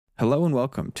Hello and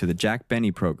welcome to the Jack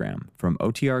Benny program from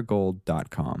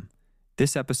OTRGold.com.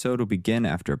 This episode will begin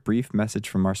after a brief message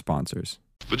from our sponsors.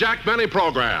 The Jack Benny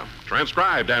program,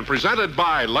 transcribed and presented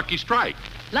by Lucky Strike.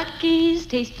 Lucky's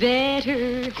taste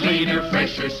better. Cleaner,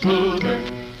 fresher, smoother.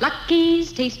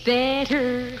 Lucky's taste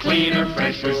better. Cleaner,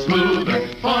 fresher, smoother.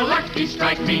 For Lucky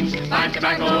Strike means fine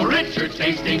tobacco, richer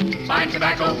tasting. Fine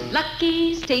tobacco.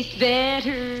 Lucky's taste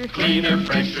better. Cleaner,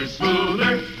 fresher,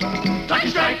 smoother. Lucky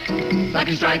Strike.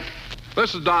 Lucky Strike.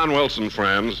 This is Don Wilson,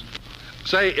 friends.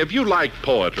 Say, if you like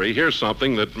poetry, here's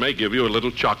something that may give you a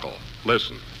little chuckle.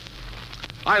 Listen.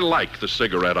 I like the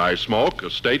cigarette I smoke, a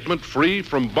statement free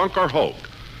from bunk or hoke.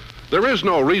 There is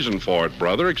no reason for it,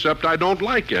 brother, except I don't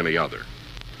like any other.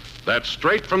 That's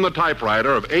straight from the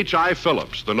typewriter of H.I.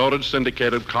 Phillips, the noted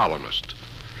syndicated columnist.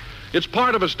 It's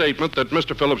part of a statement that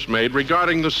Mr. Phillips made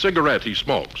regarding the cigarette he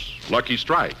smokes, Lucky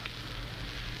Strike.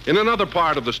 In another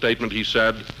part of the statement, he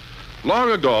said,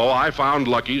 "Long ago, I found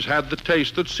Lucky's had the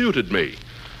taste that suited me,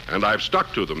 and I've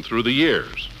stuck to them through the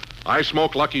years. I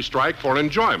smoke Lucky Strike for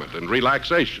enjoyment and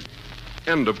relaxation."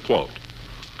 End of quote.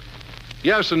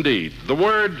 Yes, indeed, the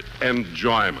word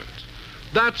enjoyment.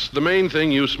 That's the main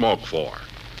thing you smoke for.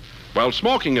 Well,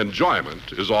 smoking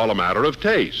enjoyment is all a matter of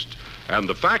taste. And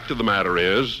the fact of the matter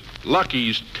is,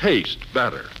 Lucky's taste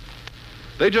better.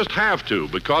 They just have to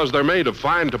because they're made of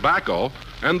fine tobacco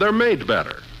and they're made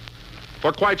better.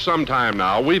 For quite some time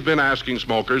now, we've been asking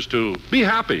smokers to be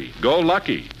happy, go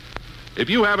Lucky. If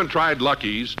you haven't tried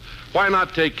Lucky's, why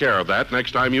not take care of that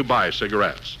next time you buy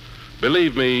cigarettes?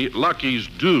 Believe me, Lucky's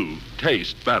do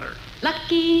taste better.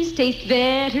 Lucky's taste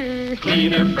better.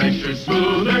 Cleaner, fresher,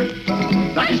 smoother.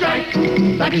 Lucky Strike.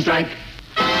 Lucky Strike.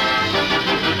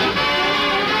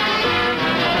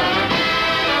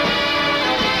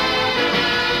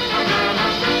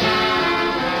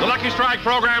 The Lucky Strike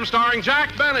program starring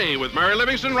Jack Benny with Mary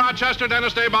Livingston, Rochester,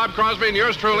 Dennis Day, Bob Crosby, and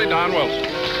yours truly, Don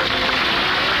Wilson.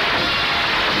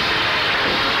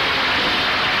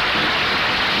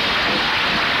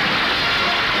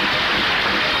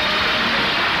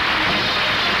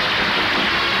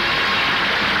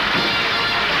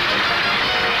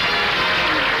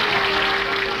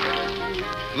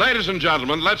 Ladies and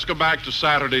gentlemen, let's go back to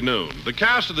Saturday noon. The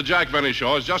cast of the Jack Benny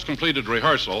Show has just completed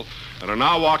rehearsal and are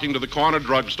now walking to the corner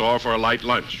drugstore for a light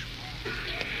lunch.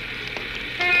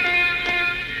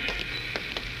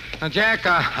 Now, Jack,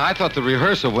 I thought the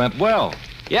rehearsal went well.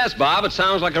 Yes, Bob, it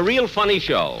sounds like a real funny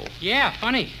show. Yeah,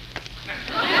 funny.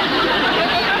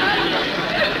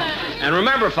 And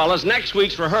remember, fellas, next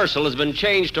week's rehearsal has been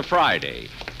changed to Friday.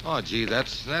 Oh, gee,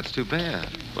 that's too bad.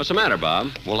 What's the matter,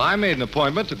 Bob? Well, I made an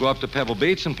appointment to go up to Pebble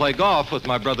Beach and play golf with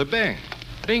my brother Bing.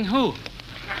 Bing who?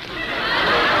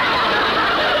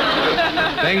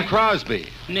 Bing Crosby.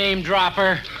 Name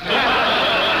dropper.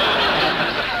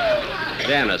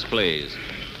 Dennis, please.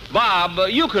 Bob,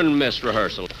 you can miss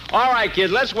rehearsal. All right,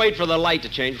 kids, let's wait for the light to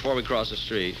change before we cross the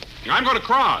street. I'm going to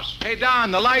cross. Hey, Don,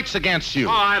 the light's against you.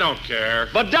 Oh, I don't care.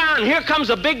 But, Don, here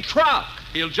comes a big truck.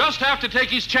 He'll just have to take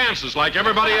his chances like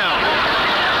everybody else.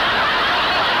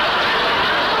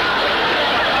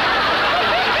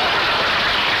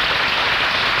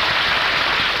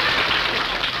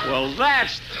 Well,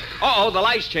 that's... Uh-oh, the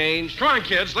light's changed. Come on,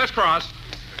 kids, let's cross.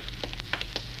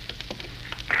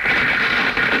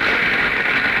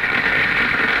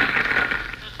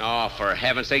 Oh, for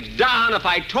heaven's sake. Don, if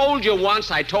I told you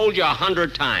once, I told you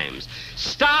 100 times.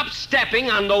 Stop stepping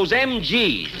on those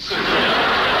MGs.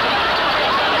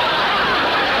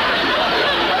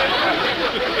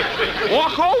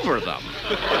 Walk over them.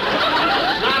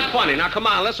 Not funny. Now, come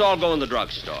on, let's all go in the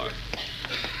drugstore.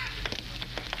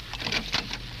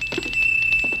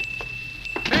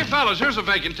 Hey, fellas, here's a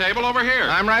vacant table over here.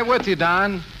 I'm right with you,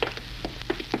 Don.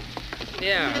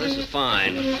 Yeah, this is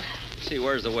fine. Let's see,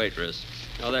 where's the waitress?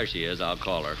 Oh, there she is. I'll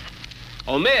call her.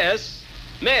 Oh, Miss.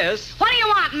 Miss. What do you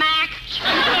want, Mac?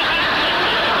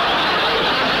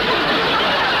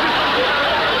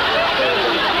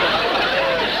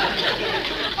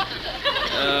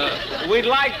 We'd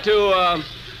like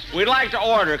to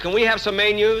order. Can we have some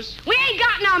menus? We ain't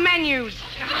got no menus.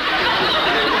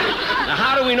 Now,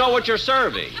 how do we know what you're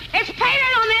serving? It's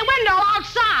painted on the window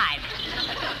outside.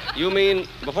 You mean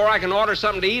before I can order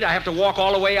something to eat, I have to walk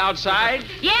all the way outside?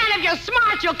 Yeah, and if you're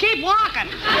smart, you'll keep walking.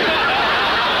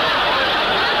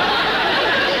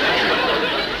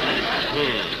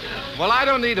 Well, I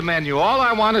don't need a menu. All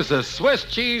I want is a Swiss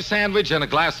cheese sandwich and a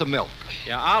glass of milk.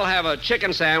 Yeah, I'll have a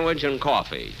chicken sandwich and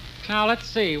coffee. Now, let's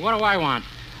see. What do I want?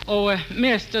 Oh,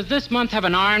 miss, does this month have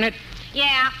an R in it?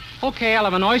 Yeah. Okay, I'll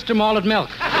have an oyster malted milk.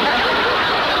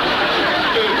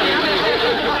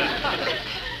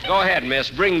 Go ahead, miss.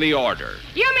 Bring the order.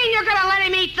 You mean you're gonna let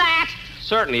him eat that?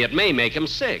 Certainly, it may make him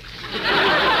sick. Now,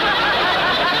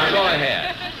 go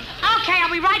ahead. Okay, I'll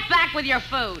be right back with your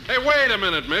food. Hey, wait a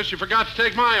minute, miss. You forgot to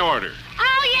take my order.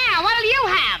 Oh, yeah, what'll you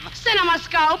have?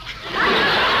 CinemaScope?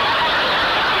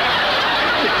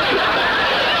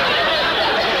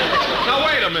 Now,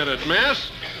 wait a minute,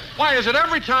 miss. Why is it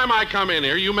every time I come in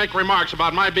here, you make remarks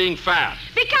about my being fat?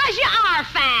 Because you are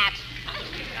fat.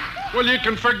 Well, you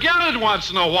can forget it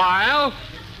once in a while.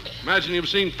 Imagine you've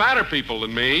seen fatter people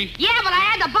than me. Yeah, but I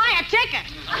had to buy a ticket.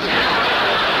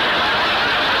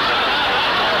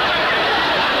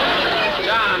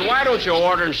 Don, why don't you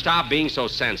order and stop being so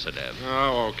sensitive?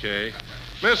 Oh, okay.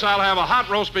 Miss, I'll have a hot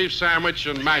roast beef sandwich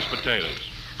and mashed potatoes.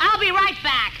 I'll be right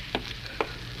back.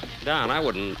 Don, I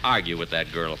wouldn't argue with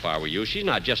that girl if I were you. She's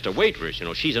not just a waitress, you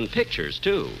know. She's in pictures,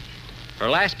 too.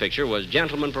 Her last picture was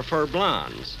Gentlemen Prefer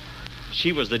Blondes.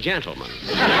 She was the gentleman.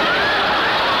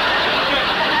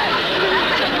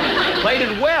 Played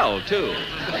it well, too.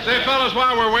 Say, fellas,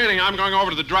 while we're waiting, I'm going over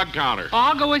to the drug counter. Oh,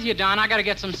 I'll go with you, Don. I gotta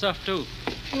get some stuff, too.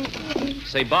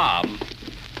 Say, Bob,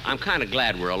 I'm kind of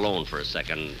glad we're alone for a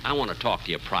second. I want to talk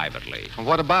to you privately.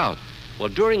 What about? Well,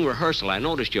 during rehearsal, I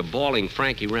noticed you bawling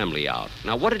Frankie Remley out.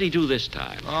 Now, what did he do this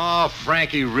time? Oh,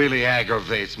 Frankie really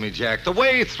aggravates me, Jack. The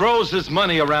way he throws his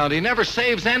money around, he never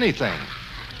saves anything.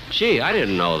 Gee, I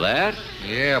didn't know that.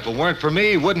 Yeah, if it weren't for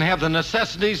me, he wouldn't have the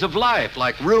necessities of life,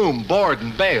 like room, board,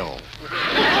 and bail.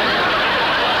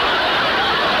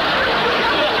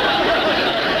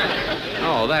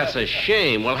 Oh, that's a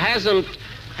shame. Well, hasn't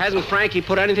Frankie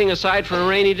put anything aside for a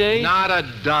rainy day? Not a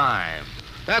dime.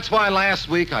 That's why last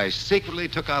week I secretly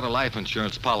took out a life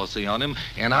insurance policy on him,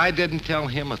 and I didn't tell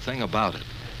him a thing about it.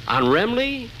 On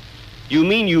Remley? You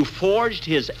mean you forged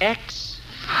his ex?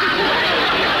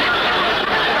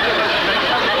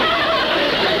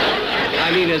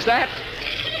 I mean, is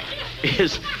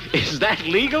that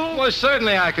legal? Well,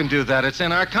 certainly I can do that. It's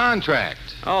in our contract.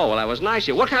 Oh, well, that was nice of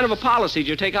you. What kind of a policy did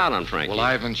you take out on Frankie? Well,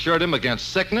 I've insured him against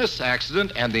sickness,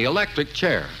 accident, and the electric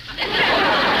chair.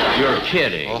 You're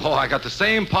kidding. Oh, I got the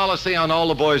same policy on all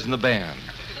the boys in the band.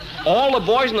 All the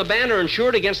boys in the band are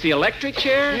insured against the electric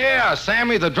chair? Yeah,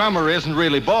 Sammy, the drummer, isn't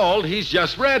really bald. He's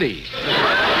just ready.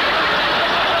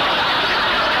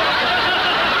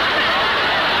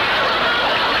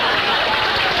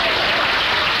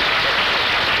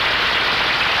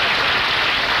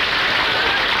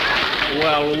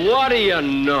 Well, what do you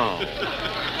know?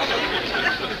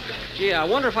 Gee, I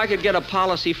wonder if I could get a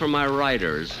policy for my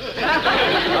writers.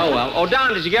 Oh, well. Oh,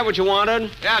 Don, did you get what you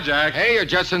wanted? Yeah, Jack. Hey, you're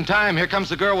just in time. Here comes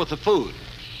the girl with the food.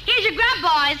 Here's your grub,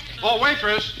 boys. Oh,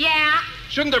 waitress. Yeah,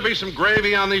 Shouldn't there be some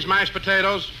gravy on these mashed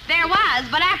potatoes? there was,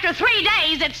 but after 3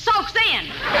 days, it soaks in.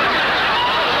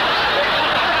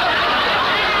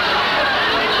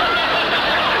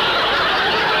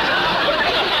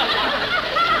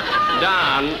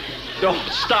 Don, don't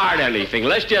start anything.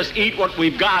 Let's just eat what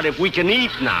we've got if we can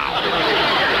eat now.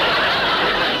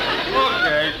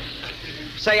 Okay.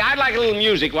 Say, I'd like a little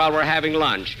music while we're having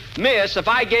lunch. Miss, if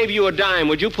I gave you a dime,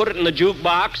 would you put it in the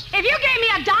jukebox? If you gave me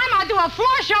a dime, I'd do a floor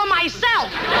show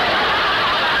myself.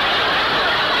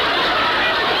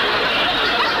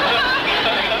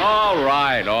 All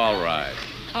right, all right.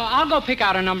 I'll go pick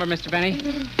out a number, Mr. Benny.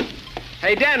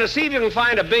 Hey, Dennis, see if you can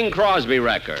find a Bing Crosby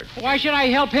record. Why should I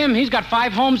help him? He's got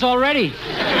 5 homes already.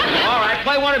 All right,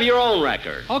 play one of your own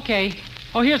records. Okay.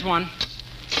 Oh, here's one.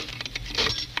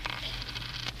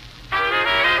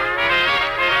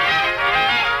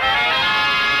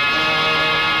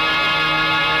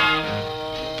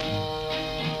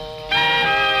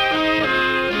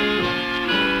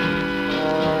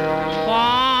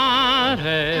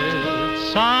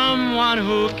 Someone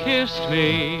who kissed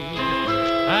me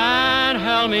and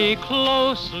held me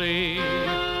closely,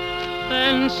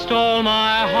 then stole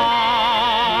my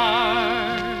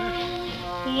heart.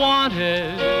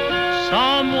 Wanted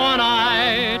someone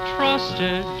I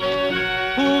trusted,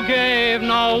 who gave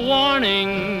no warning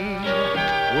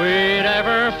we'd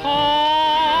ever part.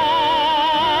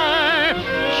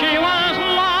 She was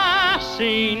last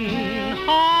seen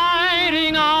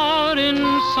hiding out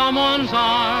in someone's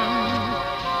arms.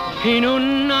 He knew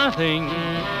nothing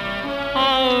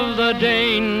of the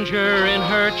danger in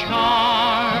her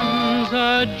charms.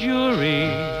 A jury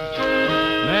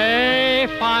may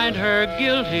find her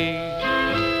guilty,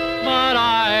 but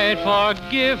I'd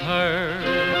forgive her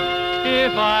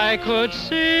if I could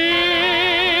see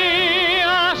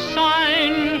a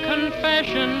signed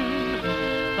confession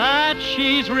that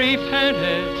she's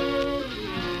repented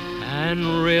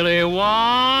and really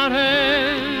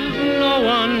wanted no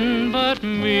one but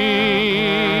me.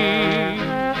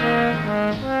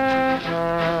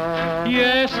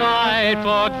 Yes, I'd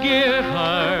forgive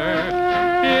her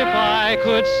I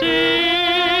could see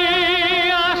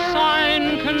a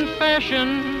signed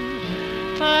confession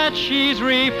that she's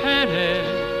repented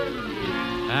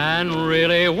and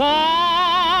really wanted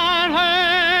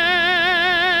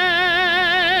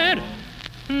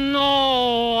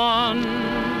no one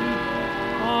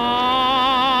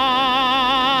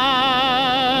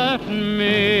but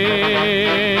me.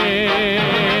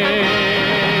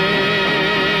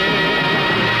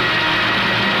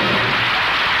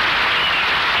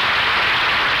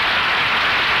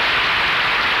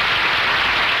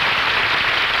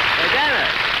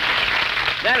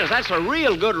 Dennis, that's a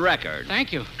real good record.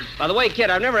 Thank you. By the way, kid,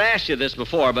 I've never asked you this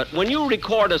before, but when you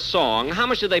record a song, how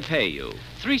much do they pay you?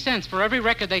 3 cents for every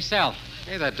record they sell.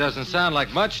 Hey, that doesn't sound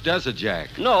like much, does it,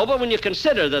 Jack? No, but when you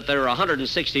consider that there are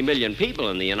 160 million people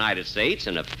in the United States,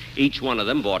 and if each one of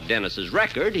them bought Dennis's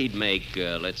record, he'd make,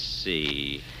 let's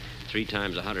see, 3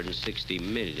 times 160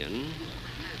 million.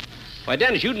 Why,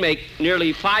 Dennis, you'd make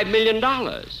nearly $5 million.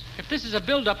 If this is a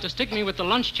build-up to stick me with the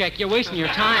lunch check, you're wasting your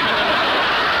time.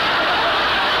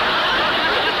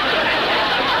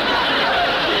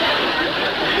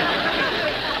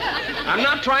 I'm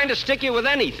not trying to stick you with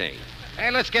anything.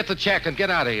 Hey, let's get the check and get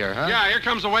out of here, huh? Yeah, here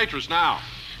comes the waitress now.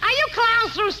 Are you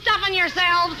clowns through stuffing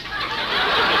yourselves?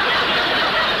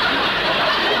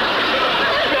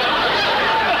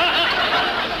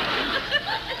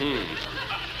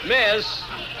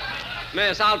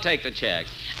 Miss, I'll take the check.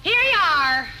 Here you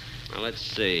are. Now, let's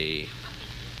see.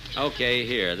 Okay,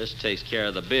 here. This takes care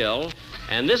of the bill.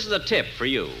 And this is a tip for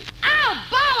you. Oh,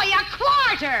 Bowie, a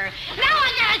quarter. Now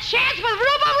I got a chance with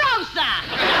Rubarosa.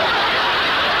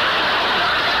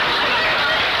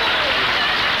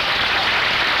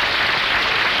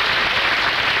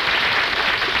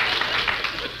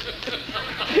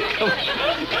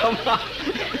 Come on.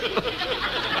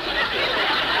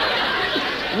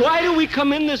 Why do we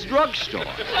come in this drugstore?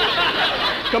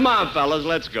 Come on, fellas,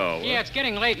 let's go. Yeah, it's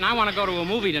getting late, and I want to go to a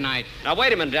movie tonight. Now,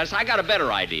 wait a minute, Dennis. I got a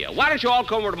better idea. Why don't you all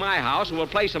come over to my house, and we'll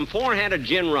play some four-handed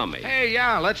gin rummy? Hey,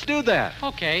 yeah, let's do that.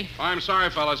 Okay. I'm sorry,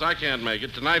 fellas, I can't make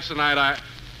it. Tonight's the night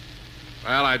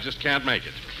I just can't make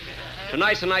it.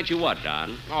 Tonight's the night you what,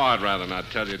 Don? Oh, I'd rather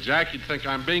not tell you, Jack. You'd think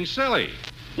I'm being silly.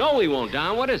 No, we won't,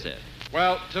 Don. What is it?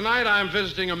 Well, tonight I'm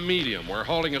visiting a medium. We're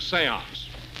holding a seance.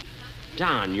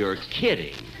 Don, you're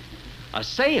kidding. A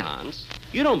seance?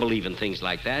 You don't believe in things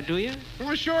like that, do you?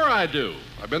 Well, sure I do.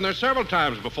 I've been there several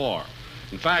times before.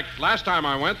 In fact, last time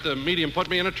I went, the medium put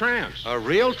me in a trance. A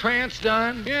real trance,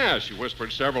 Don? Yeah, she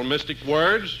whispered several mystic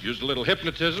words, used a little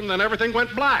hypnotism, then everything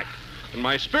went black. And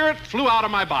my spirit flew out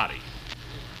of my body.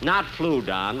 Not flew,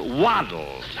 Don.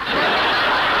 Waddled.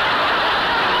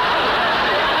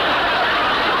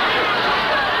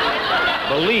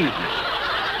 Believe me.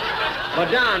 But,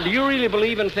 Don, do you really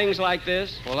believe in things like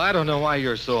this? Well, I don't know why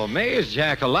you're so amazed,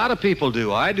 Jack. A lot of people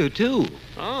do. I do, too.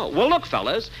 Oh, well, look,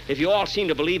 fellas, if you all seem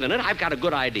to believe in it, I've got a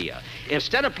good idea.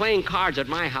 Instead of playing cards at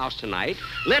my house tonight,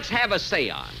 let's have a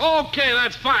seance. Okay,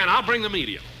 that's fine. I'll bring the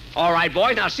medium. All right,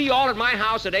 boys. Now, see you all at my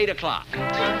house at 8 o'clock.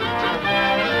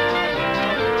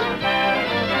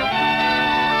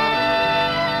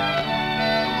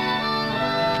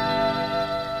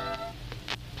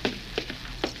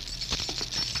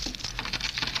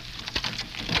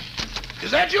 Is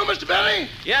that you, Mr. Benny?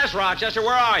 Yes, Rochester,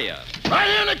 where are you? Right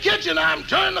here in the kitchen. I'm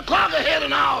turning the clock ahead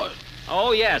an hour.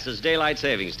 Oh, yes, it's daylight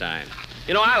savings time.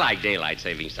 You know, I like daylight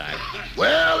savings time.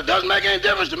 Well, it doesn't make any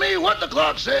difference to me what the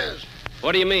clock says.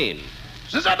 What do you mean?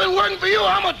 Since I've been working for you,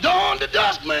 I'm a dawn to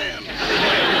dusk man.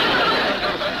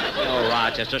 Oh,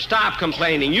 Rochester, stop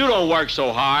complaining. You don't work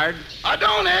so hard. I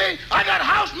don't, eh? I got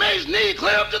housemaid's knee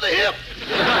clear up to the hip.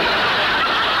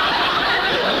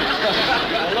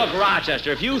 Well, look,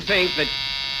 Rochester, if you think that...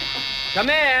 Come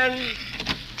in.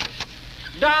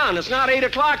 Don, it's not 8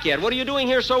 o'clock yet. What are you doing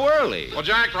here so early? Well,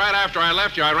 Jack, right after I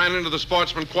left you, I ran into the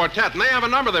Sportsman Quartet, and they have a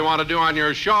number they want to do on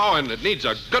your show, and it needs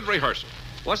a good rehearsal.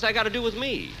 What's that got to do with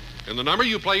me? In the number,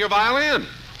 you play your violin.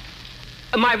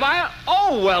 My violin?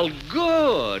 Oh, well,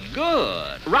 good.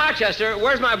 Rochester,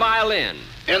 where's my violin?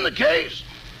 In the case.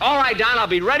 All right, Don, I'll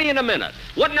be ready in a minute.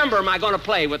 What number am I going to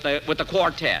play with the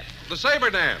quartet? The saber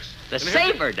dance. The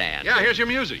saber dance? Yeah, here's your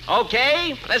music.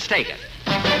 Okay, let's take it.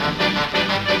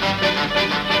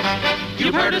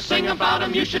 You've heard us sing about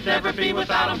 'em, you should never be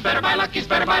without 'em. Better buy Lucky's,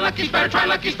 better buy Lucky's, better try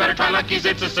Lucky's, better try Lucky's.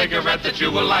 It's a cigarette that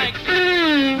you will like.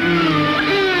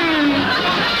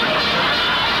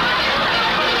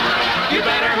 You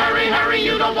better hurry,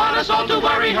 you don't want us all to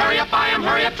worry. Hurry up, buy 'em,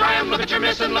 hurry up, try 'em. Look at your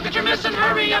missing,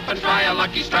 hurry up and try a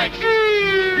Lucky Strike. You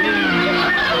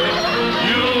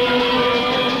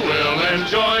will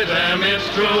enjoy them, it's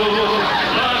true.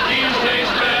 Lucky's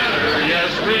taste better,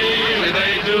 yes, really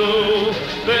they do.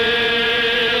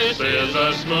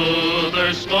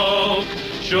 smoke,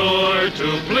 sure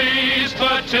to please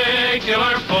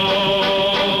particular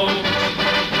folk.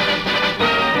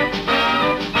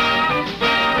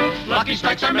 Lucky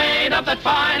Strikes are made of that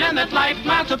fine and that light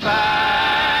mild tobacco.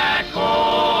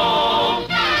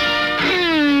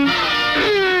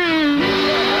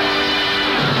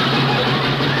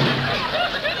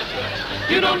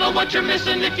 You don't know what you're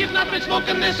missing if you've not been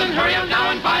smoking this, and hurry up now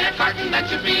and buy a carton. That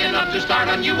should be enough to start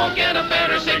on. You won't get a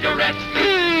better cigarette.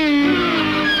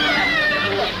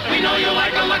 We know you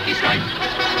like a Lucky Strike.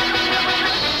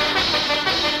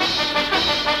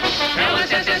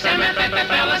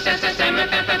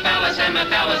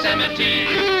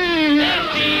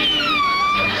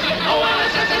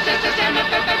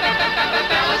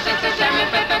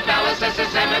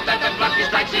 Lucky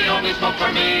Strike's the only smoke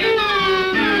for me.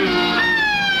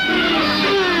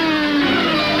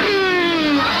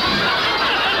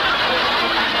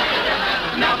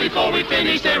 Now before we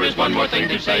finish, there is one more thing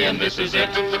to say, and this is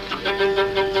it. Don't you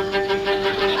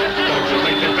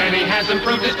think that Benny has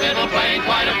improved his fiddle playing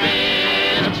quite a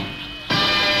bit?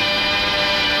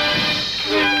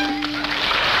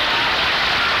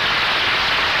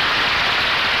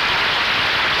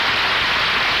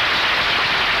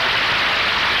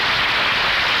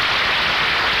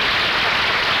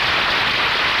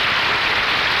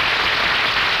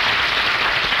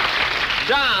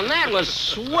 Don, that was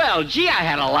swell. Gee, I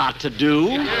had a lot to do.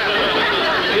 You know,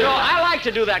 I like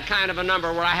to do that kind of a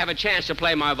number where I have a chance to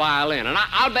play my violin, and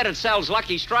I'll bet it sells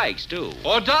Lucky Strikes, too.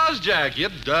 Oh, it does, Jackie,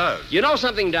 it does. You know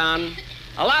something, Don?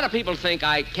 A lot of people think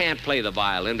I can't play the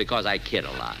violin because I kid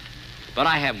a lot. But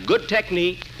I have good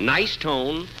technique, nice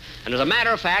tone, and as a matter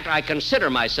of fact, I consider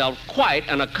myself quite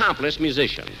an accomplished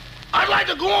musician. I'd like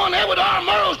to go on there with our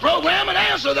Murrow's program and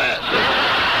answer that.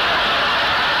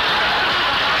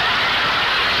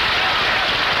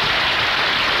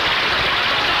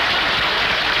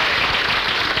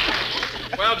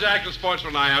 Well, Jack, the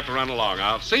sportsman and I have to run along.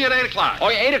 I'll see you at 8 o'clock. Oh,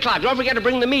 yeah, 8 o'clock. Don't forget to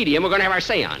bring the medium. We're going to have our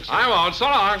seance. I won't. So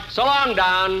long. So long,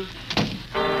 Don.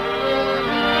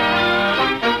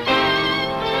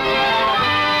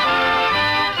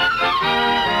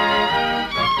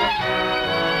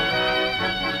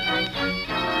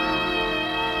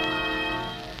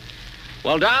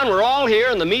 Well, Don, we're all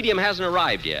here, and the medium hasn't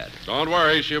arrived yet. Don't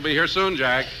worry. She'll be here soon,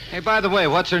 Jack. Hey, by the way,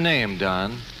 what's her name,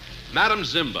 Don? Madam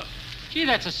Zimba. Gee,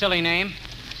 that's a silly name.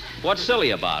 What's silly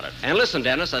about it? And listen,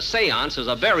 Dennis, a seance is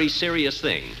a very serious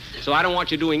thing. So I don't want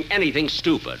you doing anything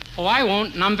stupid. Oh, I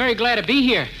won't, and I'm very glad to be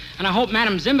here. And I hope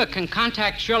Madam Zimba can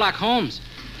contact Sherlock Holmes.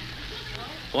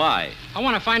 Why? I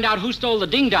want to find out who stole the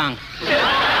ding-dong.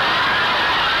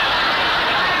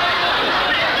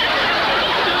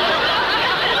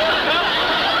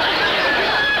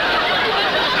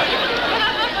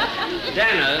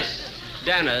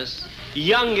 Dennis,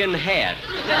 young in head.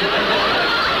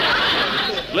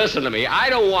 Listen to me. I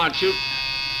don't want you...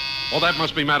 Oh, that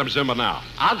must be Madam Zimba now.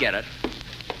 I'll get it.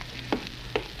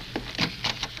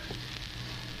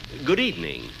 Good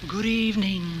evening. Good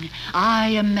evening. I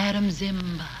am Madam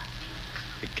Zimba.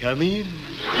 Come in.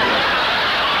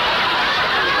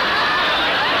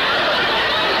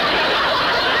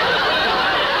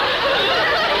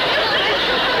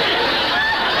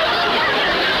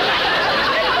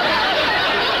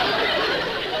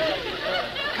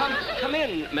 Come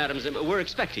in, Madam Zimba. We're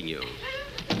expecting you.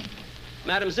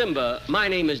 Madam Zimba, my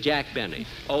name is Jack Benny.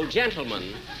 Oh, gentlemen,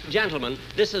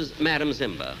 this is Madam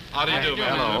Zimba. How do you do,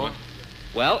 Madam Zimba?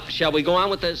 Well, shall we go on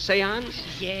with the seance?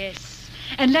 Yes.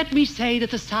 And let me say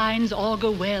that the signs all go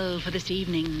well for this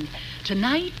evening.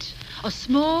 Tonight, a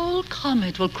small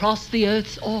comet will cross the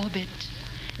Earth's orbit.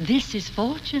 This is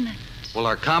fortunate. Well,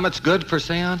 are comets good for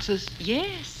seances?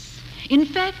 Yes. In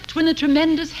fact, when the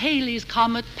tremendous Halley's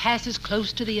Comet passes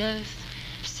close to the Earth,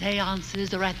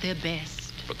 seances are at their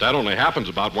best. But that only happens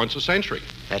about once a century.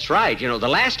 That's right. You know, the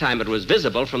last time it was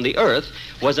visible from the Earth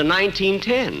was in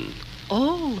 1910.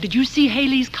 Oh, did you see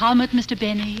Halley's Comet, Mr.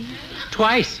 Benny?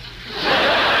 Twice.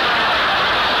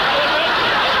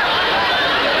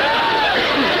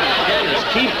 Dennis,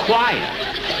 keep quiet.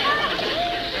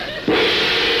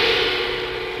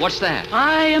 What's that?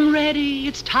 I am ready.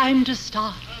 It's time to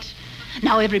start.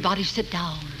 Now, everybody sit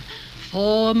down.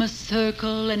 Form a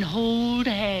circle and hold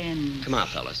hands. Come on,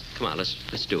 fellas. Come on,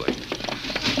 let's do it.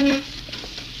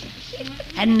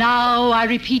 And now I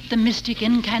repeat the mystic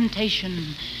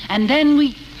incantation. And then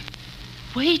we...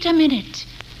 Wait a minute.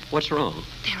 What's wrong?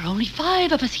 There are only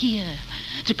 5 of us here.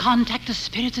 To contact the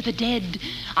spirits of the dead,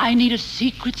 I need a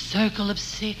secret circle of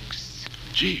 6.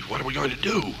 Gee, what are we going to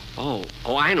do? Oh,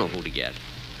 I know who to get.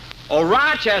 Oh,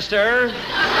 Rochester!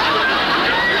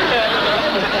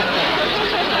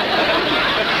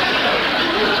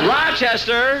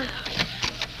 Rochester!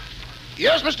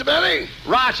 Yes, Mr. Benny?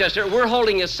 Rochester, we're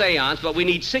holding a seance, but we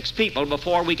need 6 people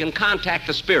before we can contact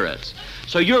the spirits.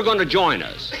 So you're going to join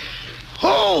us.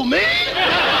 Who, me?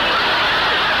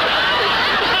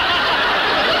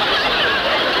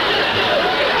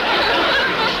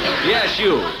 Yes,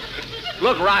 you.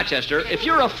 Look, Rochester, if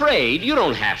you're afraid, you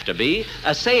don't have to be.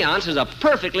 A seance is a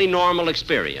perfectly normal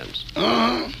experience.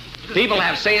 People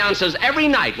have seances every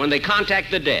night when they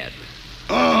contact the dead.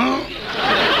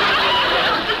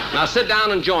 Now sit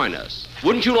down and join us.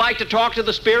 Wouldn't you like to talk to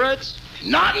the spirits?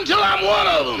 Not until I'm one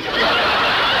of them.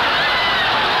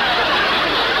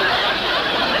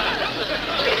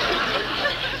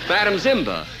 Madam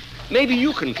Zimba, maybe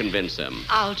you can convince them.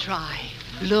 I'll try.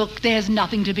 Look, there's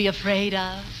nothing to be afraid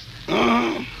of.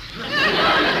 And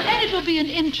it will be an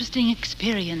interesting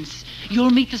experience.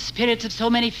 You'll meet the spirits of so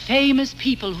many famous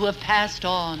people who have passed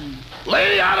on.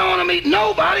 Lady, I don't want to meet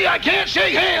nobody I can't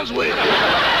shake hands with.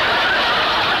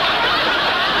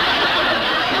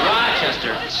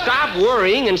 Rochester, stop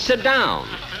worrying and sit down.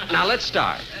 Now, let's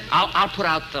start. I'll put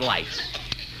out the lights.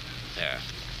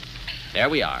 There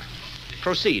we are.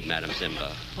 Proceed, Madam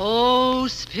Zimba. Oh,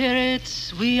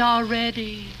 spirits, we are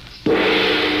ready.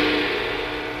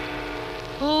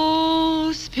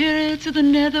 Oh, spirits of the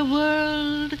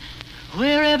netherworld,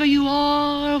 wherever you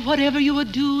are, whatever you are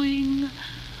doing,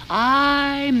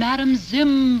 I, Madam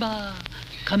Zimba,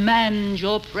 command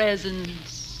your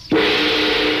presence.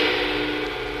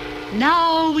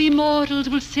 Now we mortals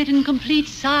will sit in complete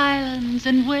silence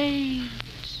and wait.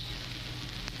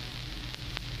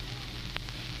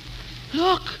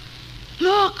 Look!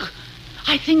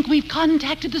 I think we've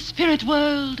contacted the spirit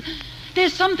world.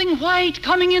 There's something white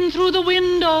coming in through the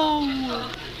window.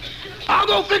 I'll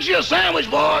go fix you a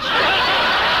sandwich, boss. Sit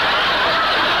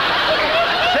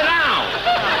down.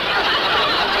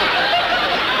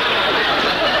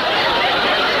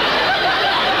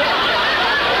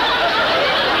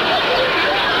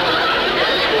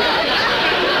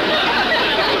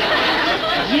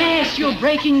 Yes, you're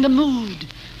breaking the mood.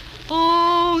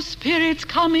 Oh, spirits,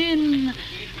 come in.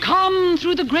 Come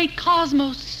through the great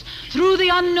cosmos, through the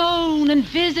unknown, and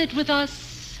visit with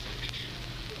us.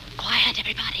 Quiet,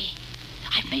 everybody.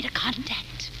 I've made a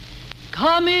contact.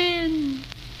 Come in.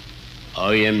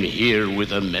 I am here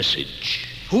with a message.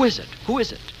 Who is it?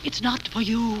 It's not for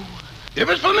you. If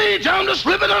it's for me, tell him to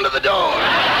slip it under the door.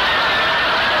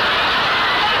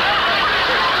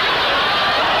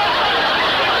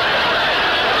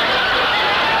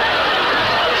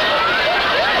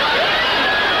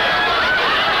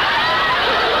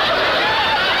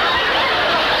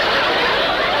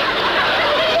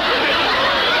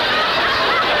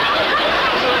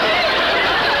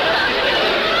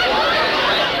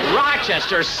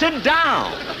 Rochester, sit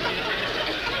down.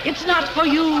 It's not for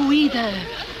you either.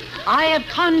 I have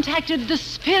contacted the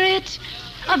spirit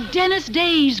of Dennis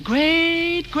Day's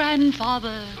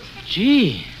great-grandfather.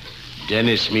 Gee.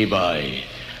 Dennis, me boy,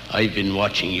 I've been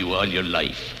watching you all your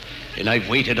life, and I've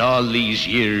waited all these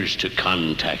years to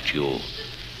contact you.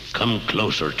 Come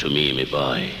closer to me, me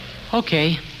boy.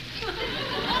 Okay.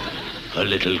 A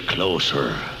little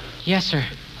closer. Yes, sir.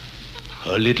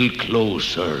 A little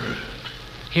closer.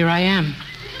 Here I am.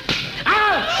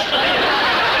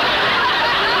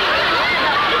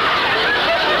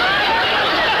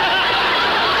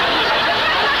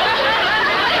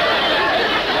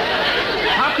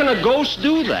 How can a ghost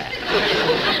do that?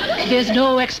 There's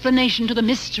no explanation to the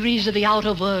mysteries of the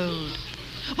outer world.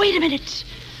 Wait a minute.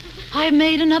 I've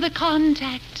made another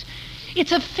contact.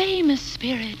 It's a famous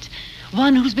spirit.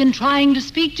 One who's been trying to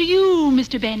speak to you,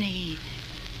 Mr. Benny.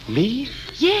 Me?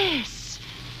 Yes.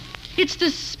 It's the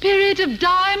spirit of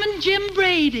Diamond Jim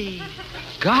Brady.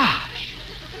 Gosh.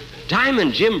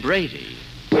 Diamond Jim Brady.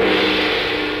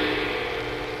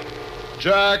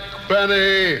 Jack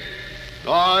Benny.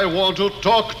 I want to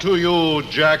talk to you,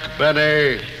 Jack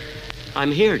Benny. I'm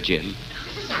here, Jim.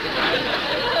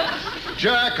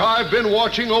 Jack, I've been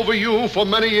watching over you for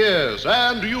many years,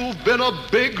 and you've been a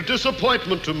big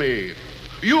disappointment to me.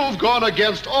 You've gone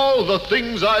against all the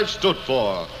things I've stood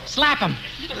for. Slap him.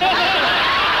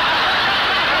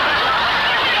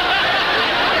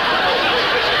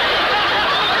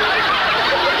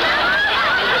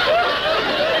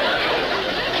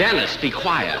 Dennis, be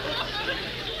quiet.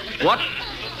 What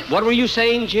were you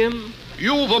saying, Jim?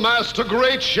 You've amassed a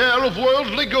great share of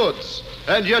worldly goods,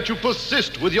 and yet you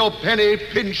persist with your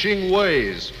penny-pinching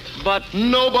ways. But...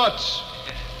 No buts.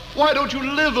 Why don't you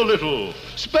live a little?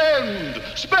 Spend,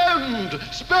 spend,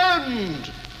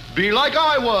 spend. Be like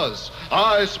I was.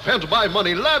 I spent my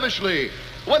money lavishly.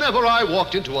 Whenever I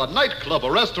walked into a nightclub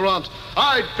or restaurant,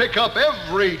 I'd pick up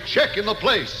every check in the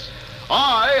place.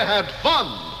 I had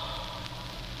fun.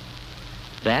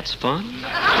 That's fun?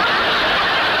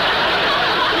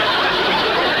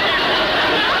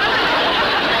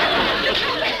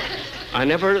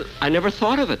 I never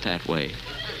thought of it that way.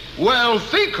 Well,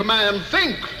 think, man,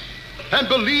 think. And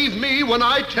believe me when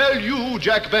I tell you,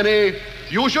 Jack Benny,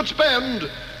 you should spend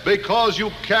because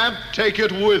you can't take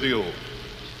it with you.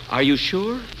 Are you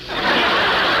sure?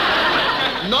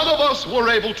 None of us were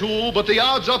able to, but the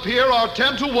odds up here are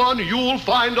 10 to 1. You'll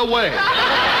find a way.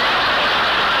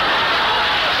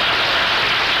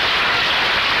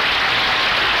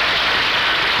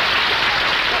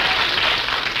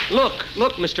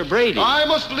 Look, Mr. Brady. I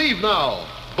must leave now,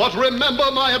 but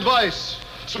remember my advice.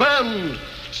 Spend,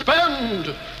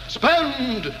 spend,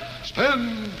 spend,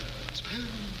 spend,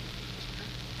 spend.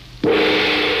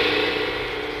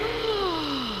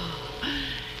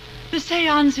 The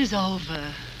seance is over.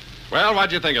 Well,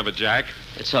 what'd you think of it, Jack?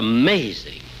 It's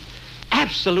amazing.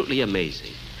 Absolutely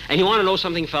amazing. And you want to know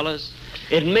something, fellas?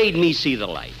 It made me see the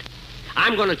light.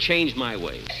 I'm going to change my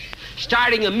ways.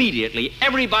 Starting immediately,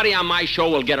 everybody on my show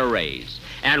will get a raise.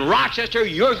 And Rochester,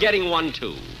 you're getting one,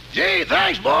 too. Gee,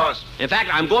 thanks, boss. In fact,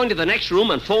 I'm going to the next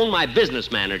room and phone my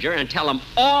business manager and tell him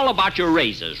all about your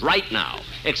raises right now.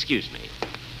 Excuse me.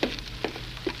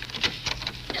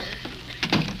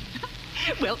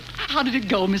 Well, how did it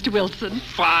go, Mr. Wilson?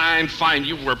 Fine.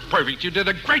 You were perfect. You did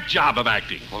a great job of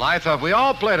acting. Well, I thought we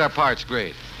all played our parts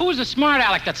great. Who was the smart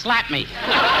aleck that slapped me?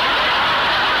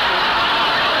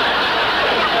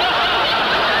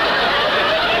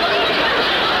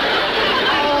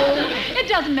 It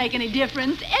doesn't make any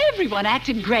difference. Everyone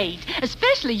acted great,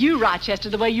 especially you, Rochester,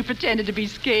 the way you pretended to be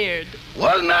scared.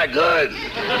 Wasn't that good?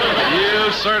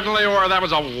 You certainly were. That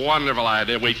was a wonderful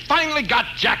idea. We finally got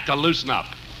Jack to loosen up.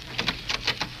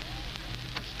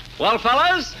 Well,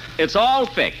 fellas, it's all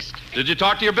fixed. Did you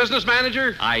talk to your business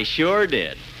manager? I sure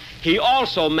did. He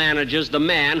also manages the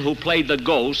man who played the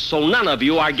ghost, so none of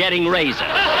you are getting raises.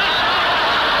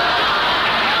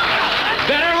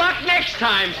 Better luck next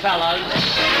time, fellas.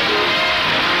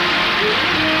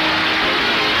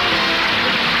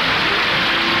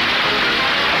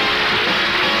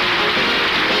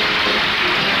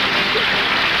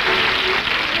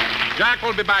 Jack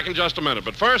will be back in just a minute,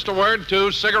 but first a word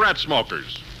to cigarette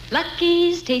smokers.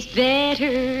 Lucky's taste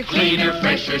better. Cleaner,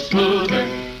 fresher, smoother.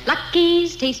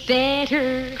 Lucky's taste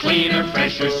better. Cleaner,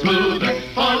 fresher, smoother.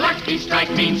 For Lucky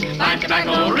Strike means fine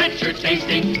tobacco, richer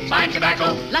tasting, fine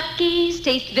tobacco. Lucky's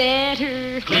taste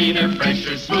better. Cleaner,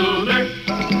 fresher, smoother.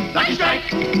 Lucky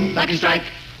Strike, Lucky Strike.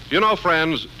 You know,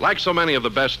 friends, like so many of the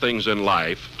best things in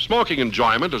life, smoking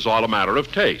enjoyment is all a matter of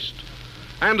taste.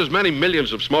 And as many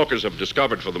millions of smokers have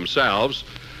discovered for themselves,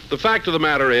 the fact of the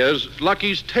matter is,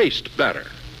 Lucky's taste better.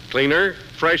 Cleaner,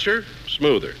 fresher,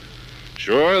 smoother.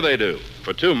 Sure they do,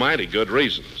 for two mighty good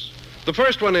reasons. The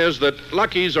first one is that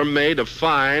Lucky's are made of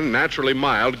fine, naturally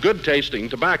mild, good-tasting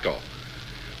tobacco.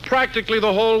 Practically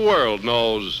the whole world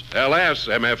knows LS,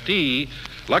 MFT,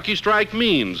 Lucky Strike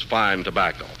means fine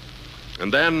tobacco.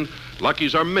 And then,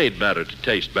 Lucky's are made better to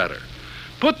taste better.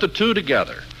 Put the two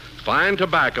together, fine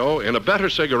tobacco in a better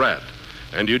cigarette,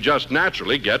 and you just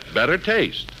naturally get better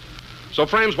taste. So,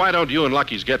 friends, why don't you and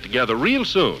Lucky's get together real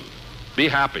soon? Be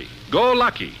happy. Go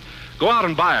Lucky. Go out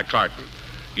and buy a carton.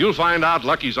 You'll find out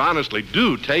Lucky's honestly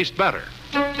do taste better.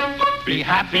 Be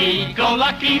happy, go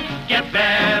Lucky, get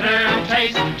better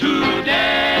taste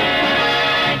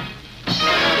today.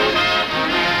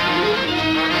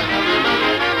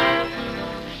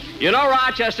 You know,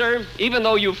 Rochester, even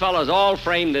though you fellas all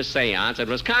framed this seance, it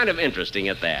was kind of interesting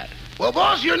at that. Well,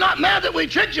 boss, you're not mad that we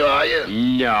tricked you, are you?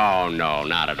 No,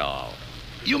 not at all.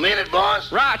 You mean it,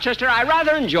 boss? Rochester, I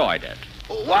rather enjoyed it.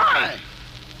 Why?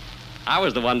 I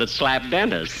was the one that slapped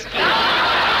Dennis.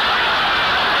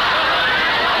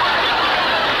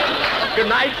 Good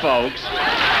night, folks.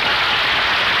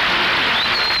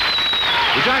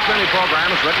 The Jack Benny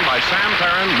program is written by Sam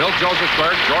Perrin, Milt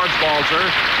Josephsberg, George Balzer,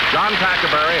 John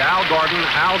Tackerberry, Al Gordon,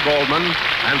 Al Goldman,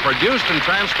 and produced and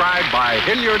transcribed by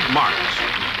Hilliard Marks.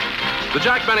 The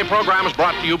Jack Benny program is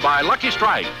brought to you by Lucky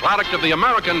Strike, product of the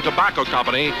American Tobacco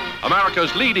Company,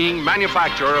 America's leading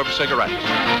manufacturer of cigarettes.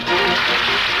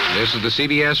 This is the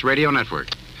CBS Radio Network.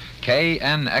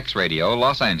 KNX Radio,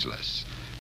 Los Angeles.